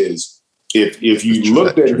making is if you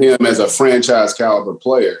looked at him as a franchise caliber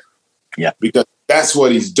player, because that's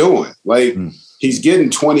what he's doing. Like, he's getting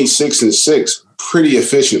 26 and 6 pretty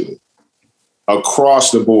efficiently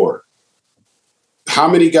across the board. How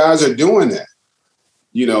many guys are doing that?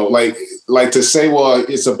 Like to say, well,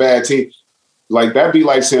 it's a bad team. Like, that'd be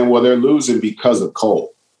like saying, well, they're losing because of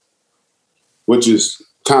Cole, which is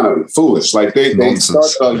kind of foolish. Like, they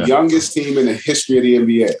start the youngest team in the history of the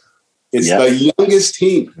NBA. It's the youngest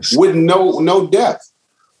team with no depth.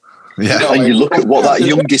 Yeah, and you look at what that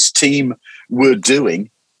youngest team were doing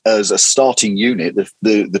as a starting unit,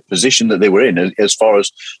 the position that they were in, as far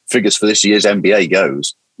as figures for this year's NBA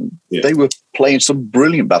goes, they were playing some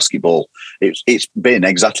brilliant basketball. It's been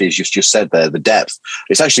exactly as you just said there, the depth.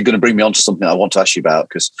 It's actually going to bring me on to something I want to ask you about,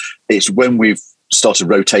 because it's when we've started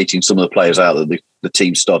rotating some of the players out that the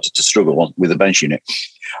team started to struggle with the bench unit.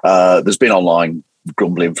 There's been online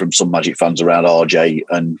grumbling from some Magic fans around RJ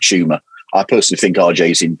and Schumer. I personally think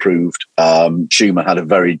RJ's improved. Schumer had a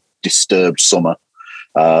very disturbed summer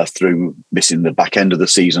through missing the back end of the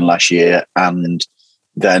season last year and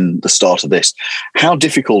then the start of this. How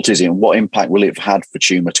difficult is it, and what impact will it have had for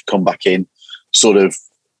Schumer to come back in sort of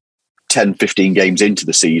 10, 15 games into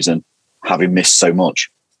the season, having missed so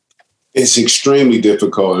much? It's extremely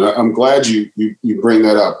difficult. And I'm glad you bring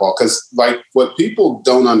that up, Paul, because like what people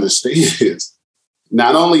don't understand is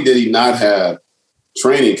not only did he not have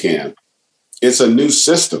training camp, it's a new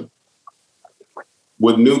system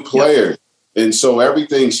with new players. Yep. And so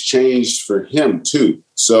everything's changed for him too.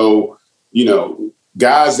 So,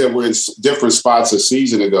 guys that were in different spots a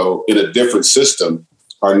season ago in a different system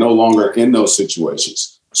are no longer in those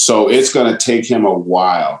situations. So it's going to take him a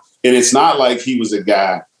while. And it's not like he was a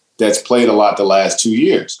guy that's played a lot the last 2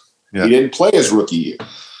 years. Yeah. He didn't play his rookie year,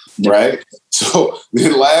 right? So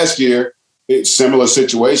then last year, similar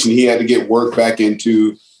situation, he had to get work back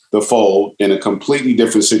into the fold in a completely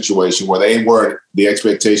different situation where they weren't, the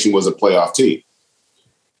expectation was a playoff team.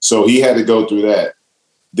 So he had to go through that.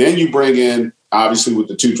 Then you bring in, obviously, with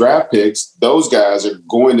the 2 draft picks, those guys are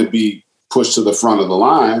going to be pushed to the front of the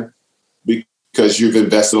line because you've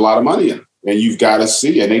invested a lot of money in them. And you've got to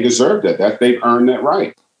see, and they deserve that they've earned that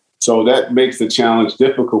right. So that makes the challenge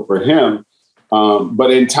difficult for him.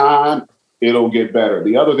 But in time, it'll get better.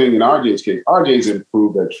 The other thing in RJ's case, RJ's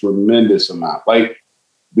improved a tremendous amount. Like,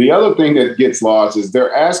 the other thing that gets lost is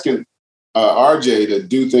they're asking RJ to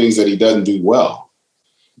do things that he doesn't do well.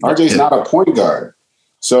 RJ's not a point guard.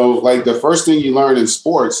 So, like, the first thing you learn in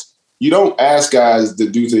sports, you don't ask guys to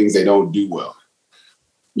do things they don't do well.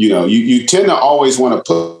 You know, you tend to always want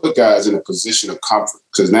to put guys in a position of comfort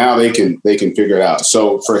because now they can figure it out.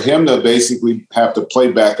 So for him to basically have to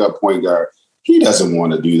play backup point guard, he doesn't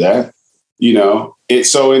want to do that. You know,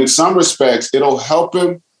 so in some respects, it'll help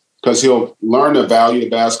him because he'll learn to value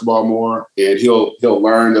basketball more, and he'll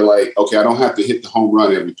learn to, like, okay, I don't have to hit the home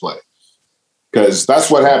run every play, because that's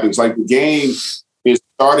what happens. Like, the game is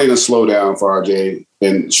starting to slow down for RJ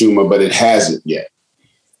and Chuma, but it hasn't yet.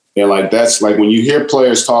 And, like, that's like when you hear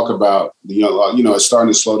players talk about, it's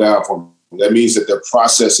starting to slow down for them, that means that they're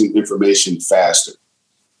processing information faster.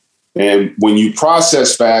 And when you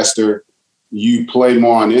process faster, you play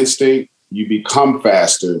more on instinct, you become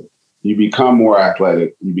faster, you become more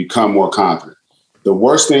athletic, you become more confident. The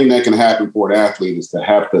worst thing that can happen for an athlete is to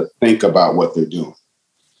have to think about what they're doing.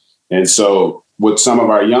 And so with some of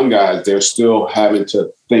our young guys, they're still having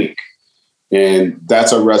to think. And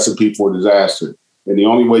that's a recipe for disaster. And the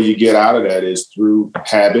only way you get out of that is through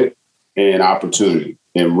habit and opportunity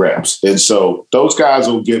and reps. And so those guys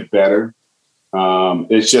will get better.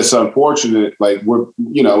 It's just unfortunate. Like, it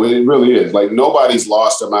really is. Like, nobody's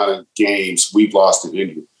lost the amount of games we've lost to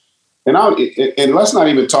injury. And let's not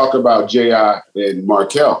even talk about J.I. and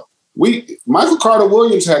Markel. Michael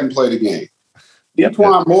Carter-Williams hadn't played a game.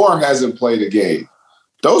 Equan Moore hasn't played a game.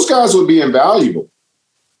 Those guys would be invaluable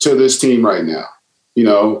to this team right now. You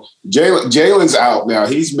know, Jalen's out now.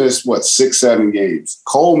 He's missed, 6-7 games.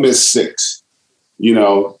 Cole missed 6. You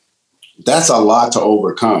know, that's a lot to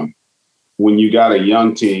overcome when you got a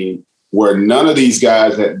young team where none of these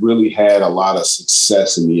guys had really had a lot of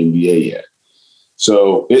success in the NBA yet.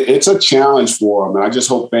 So it's a challenge for them. And I just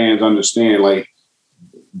hope fans understand, like,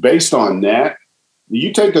 based on that,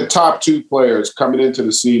 you take the top 2 players coming into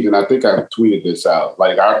the season. I think I tweeted this out.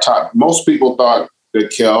 Like, most people thought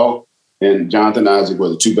that Kel and Jonathan Isaac were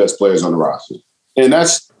the 2 best players on the roster. And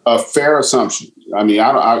that's a fair assumption. I mean,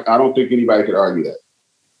 I don't think anybody could argue that.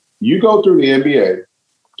 You go through the NBA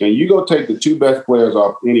and you go take the 2 best players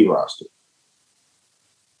off any roster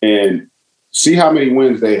and see how many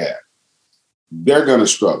wins they have. They're going to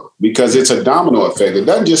struggle because it's a domino effect. It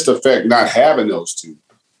doesn't just affect not having those 2.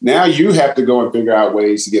 Now you have to go and figure out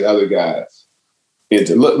ways to get other guys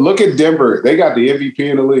into. Look at Denver. They got the MVP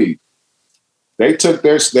in the league. They took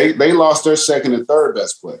they lost their second and third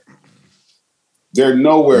best player. They're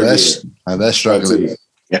nowhere near. And they're struggling.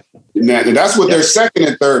 Yeah. And that's what their second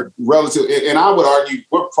and third relative. And I would argue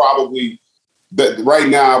we're probably right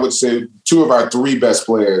now. I would say 2 of our 3 best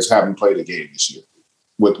players haven't played a game this year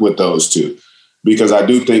with those 2, because I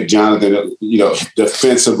do think Jonathan,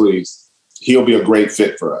 defensively, he'll be a great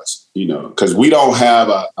fit for us. Because we don't have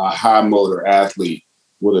a high motor athlete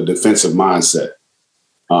with a defensive mindset.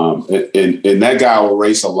 And that guy will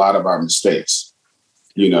erase a lot of our mistakes,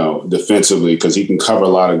 defensively, because he can cover a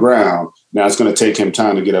lot of ground. Now it's going to take him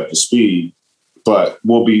time to get up to speed, but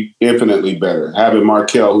we'll be infinitely better. Having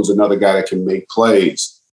Markel, who's another guy that can make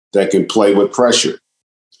plays, that can play with pressure,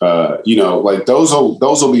 like those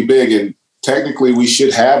will be big. And technically we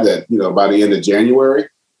should have that, by the end of January.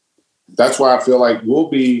 That's why I feel like we'll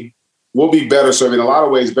be better. So in a lot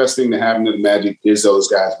of ways, best thing to happen to the Magic is those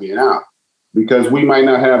guys being out. Because we might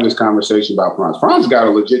not have this conversation about Franz. Franz got a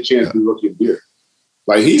legit chance to be Rookie of the Year.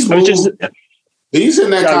 Like, he's in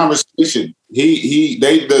that conversation.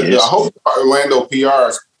 I hope Orlando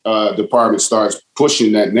PR department starts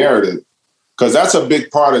pushing that narrative, because that's a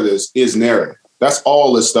big part of this is narrative. That's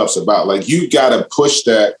all this stuff's about. Like, you got to push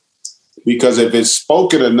that, because if it's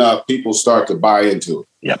spoken enough, people start to buy into it.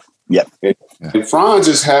 Yep. And Franz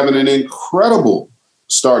is having an incredible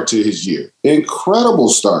start to his year. Incredible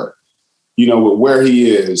start. With where he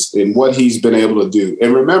is and what he's been able to do.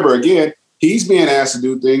 And remember, again, he's being asked to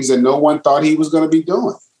do things that no one thought he was going to be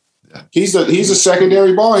doing. Yeah. He's a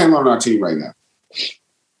secondary ball handler on our team right now.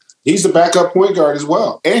 He's the backup point guard as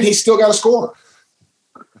well. And he's still got to score.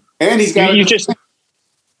 And he's got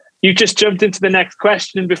You just jumped into the next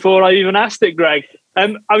question before I even asked it, Greg.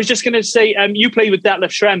 I was just going to say, you played with Detlef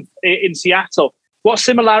Schrempf in Seattle. What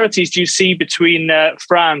similarities do you see between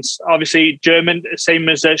France, obviously German, same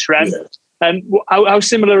as Schrem, and how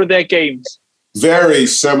similar are their games? Very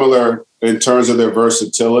similar in terms of their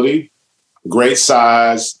versatility. Great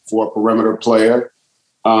size for a perimeter player.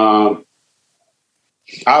 I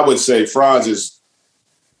would say Franz is,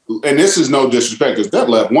 and this is no disrespect, because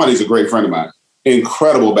Detlef, one, he's a great friend of mine.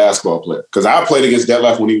 Incredible basketball player. Because I played against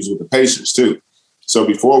Detlef when he was with the Pacers, too. So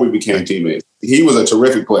before we became teammates, he was a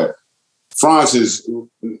terrific player. Franz is,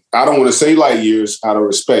 I don't want to say light years out of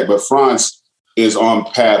respect, but Franz is on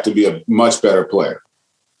path to be a much better player.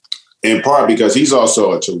 In part because he's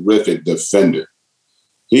also a terrific defender.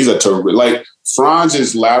 He's a terrific, like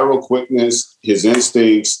Franz's lateral quickness, his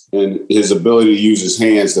instincts, and his ability to use his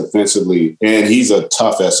hands defensively. And he's a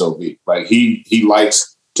tough SOB. Like he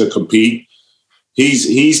likes to compete.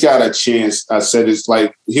 He's got a chance. I said it's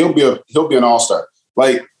like he'll be an all-star.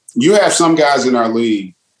 Like you have some guys in our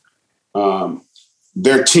league,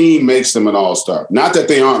 their team makes them an all-star. Not that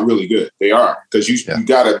they aren't really good. They are, because you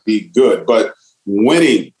got to be good. But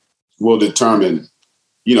winning will determine,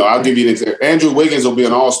 I'll give you an example. Andrew Wiggins will be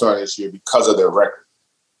an all-star this year because of their record.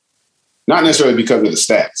 Not necessarily because of the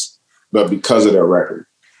stats, but because of their record.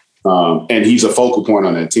 And he's a focal point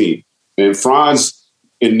on that team. And Franz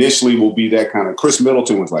initially will be that kind of. Chris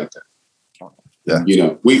Middleton was like that.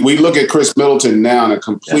 Yeah. We look at Chris Middleton now in a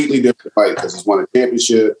completely different light because he's won a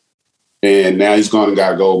championship and now he's gone and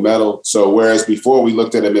got a gold medal. So whereas before we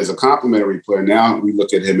looked at him as a complimentary player, now we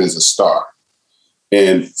look at him as a star.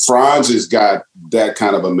 And Franz has got that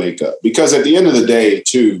kind of a makeup because at the end of the day,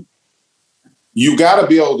 too, you got to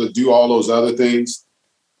be able to do all those other things,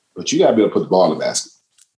 but you got to be able to put the ball in the basket.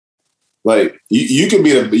 Like you can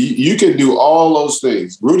do all those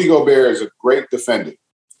things. Rudy Gobert is a great defender,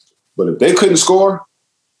 but if they couldn't score,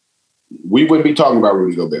 we wouldn't be talking about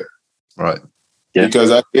Rudy Gobert, right? Yeah.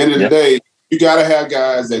 Because at the end of the day, you got to have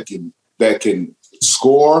guys that can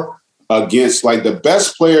score against. Like the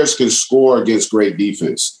best players can score against great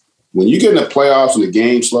defense. When you get in the playoffs and the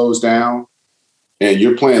game slows down, and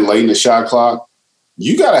you're playing late in the shot clock,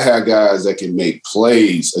 you got to have guys that can make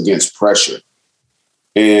plays against pressure.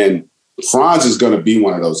 And Franz is going to be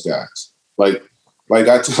one of those guys. Like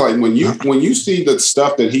when you see the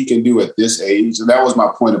stuff that he can do at this age, and that was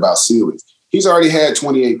my point about Sealy. He's already had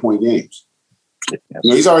 28-point games.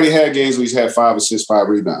 He's already had games where he's had 5 assists, 5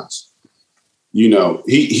 rebounds.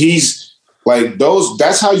 He's like those.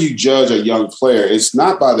 That's how you judge a young player. It's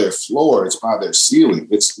not by their floor; it's by their ceiling.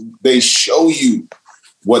 They show you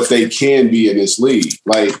what they can be in this league.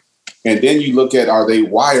 Like, and then you look at, are they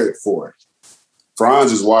wired for it?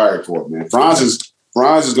 Franz is wired for it, man. Franz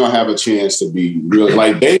is going to have a chance to be really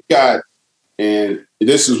like they've got. And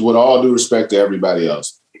this is with all due respect to everybody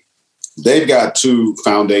else. They've got 2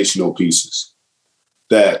 foundational pieces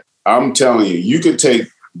that I'm telling you, you could take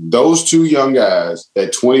those 2 young guys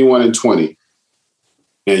at 21 and 20,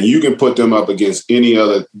 and you can put them up against any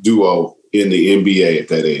other duo in the NBA at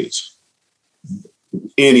that age.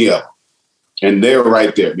 Any of them. And they're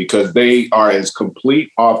right there because they are as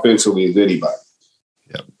complete offensively as anybody.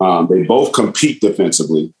 Yep. They both compete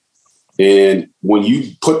defensively. And when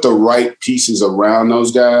you put the right pieces around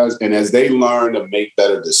those guys, and as they learn to make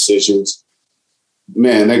better decisions,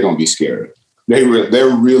 man, they're going to be scary.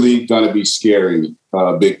 They're really going to be scary,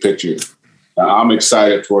 big picture. I'm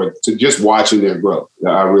excited for it, to just watching their growth.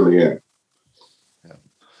 I really am. Yeah.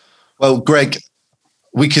 Well, Greg,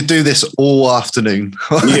 we could do this all afternoon.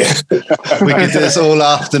 Yeah. We could do this all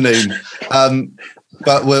afternoon.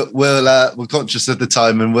 But we're conscious of the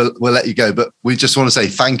time and we'll let you go. But we just want to say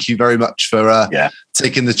thank you very much for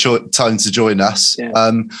taking the time to join us.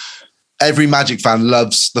 Yeah. Every Magic fan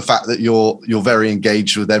loves the fact that you're very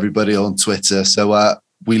engaged with everybody on Twitter. So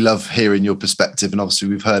we love hearing your perspective. And obviously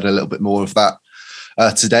we've heard a little bit more of that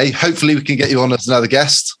today. Hopefully we can get you on as another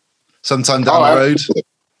guest sometime down the road.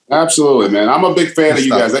 Absolutely, man. I'm a big fan of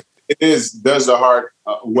you guys. It does the heart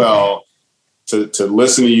well to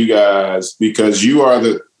listen to you guys because you're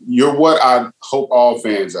what I hope all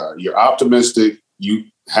fans are. You're optimistic. You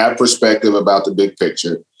have perspective about the big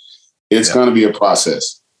picture. It's going to be a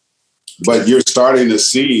process. But you're starting to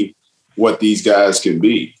see what these guys can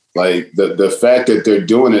be. Like the fact that they're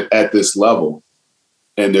doing it at this level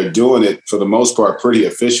and they're doing it for the most part pretty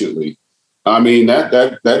efficiently. I mean,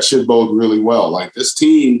 that should bode really well. Like this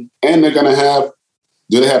team, and they're going to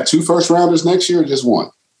do they have 2 first rounders next year or just 1?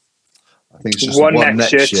 I think it's just one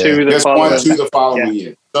next year. 2 the following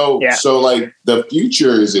year. So like the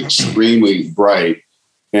future is extremely bright.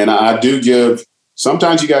 And I do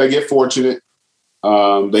sometimes you got to get fortunate.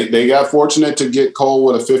 They got fortunate to get Cole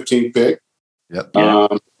with a 15th pick. Yep.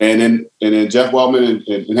 And then Jeff Weltman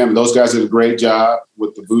and him, those guys did a great job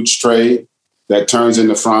with the Vooch trade that turns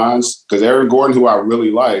into Franz, because Aaron Gordon, who I really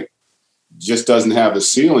like, just doesn't have the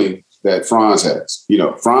ceiling that Franz has. You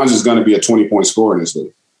know, Franz is going to be a 20-point scorer in this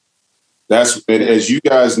league. And as you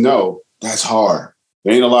guys know, that's hard.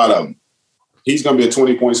 There ain't a lot of them. He's going to be a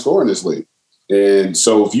 20-point scorer in this league. And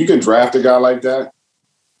so if you can draft a guy like that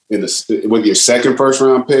with your second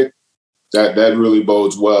first-round pick, that really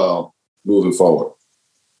bodes well moving forward.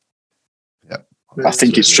 Yeah, I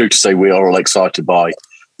think it's true to say we are all excited by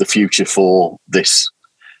the future for this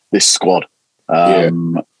squad.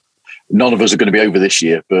 None of us are going to be over this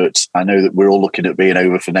year, but I know that we're all looking at being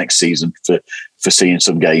over for next season for seeing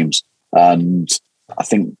some games. And I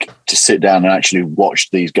think to sit down and actually watch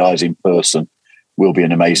these guys in person will be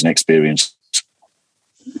an amazing experience.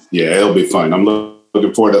 Yeah, it'll be fun. I'm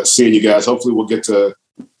looking forward to seeing you guys. Hopefully we'll get to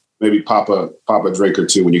maybe pop a drink or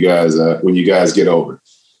two when you guys get over.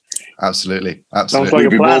 Absolutely. Like We'd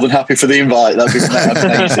be more than happy for the invite. That'd be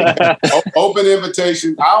amazing. Open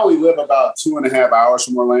invitation. I only live about 2.5 hours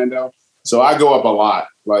from Orlando, so I go up a lot.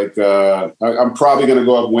 Like I'm probably going to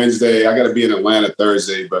go up Wednesday. I got to be in Atlanta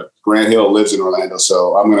Thursday, but Grant Hill lives in Orlando,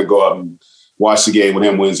 so I'm going to go up and watch the game with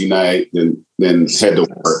him Wednesday night, and then head to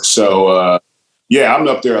work. So I'm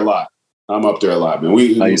up there a lot. Man.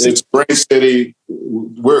 It's a great city.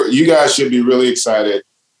 You guys should be really excited.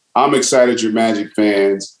 I'm excited you're Magic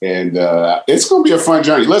fans, and it's going to be a fun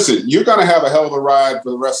journey. Listen, you're going to have a hell of a ride for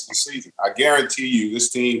the rest of the season. I guarantee you this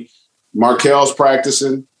team, Markel's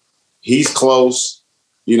practicing. He's close.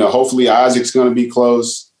 You know, hopefully Isaac's going to be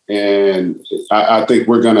close. And I think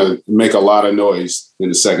we're going to make a lot of noise in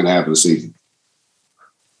the second half of the season.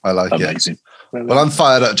 I like amazing. it. Well, I'm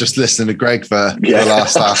fired up just listening to Greg for the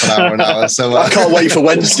last half an hour. So I can't wait for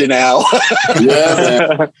Wednesday now.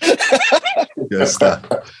 Yeah, man. Good stuff.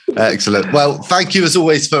 Excellent. Well, thank you as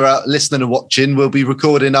always for listening and watching. We'll be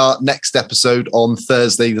recording our next episode on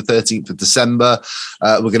Thursday, the 13th of December.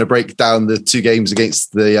 We're going to break down the two games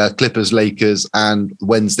against the Clippers, Lakers, and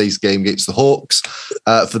Wednesday's game against the Hawks.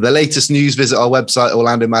 For the latest news, visit our website,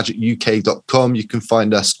 orlandomagicuk.com. You can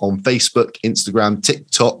find us on Facebook, Instagram,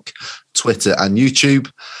 TikTok, Twitter, and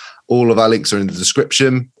YouTube. All of our links are in the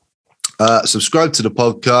description. Subscribe to the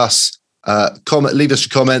podcast. Leave us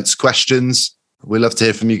your comments, questions. We love to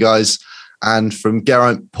hear from you guys. And from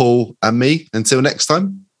Geraint, Paul, and me, until next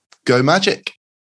time, go Magic.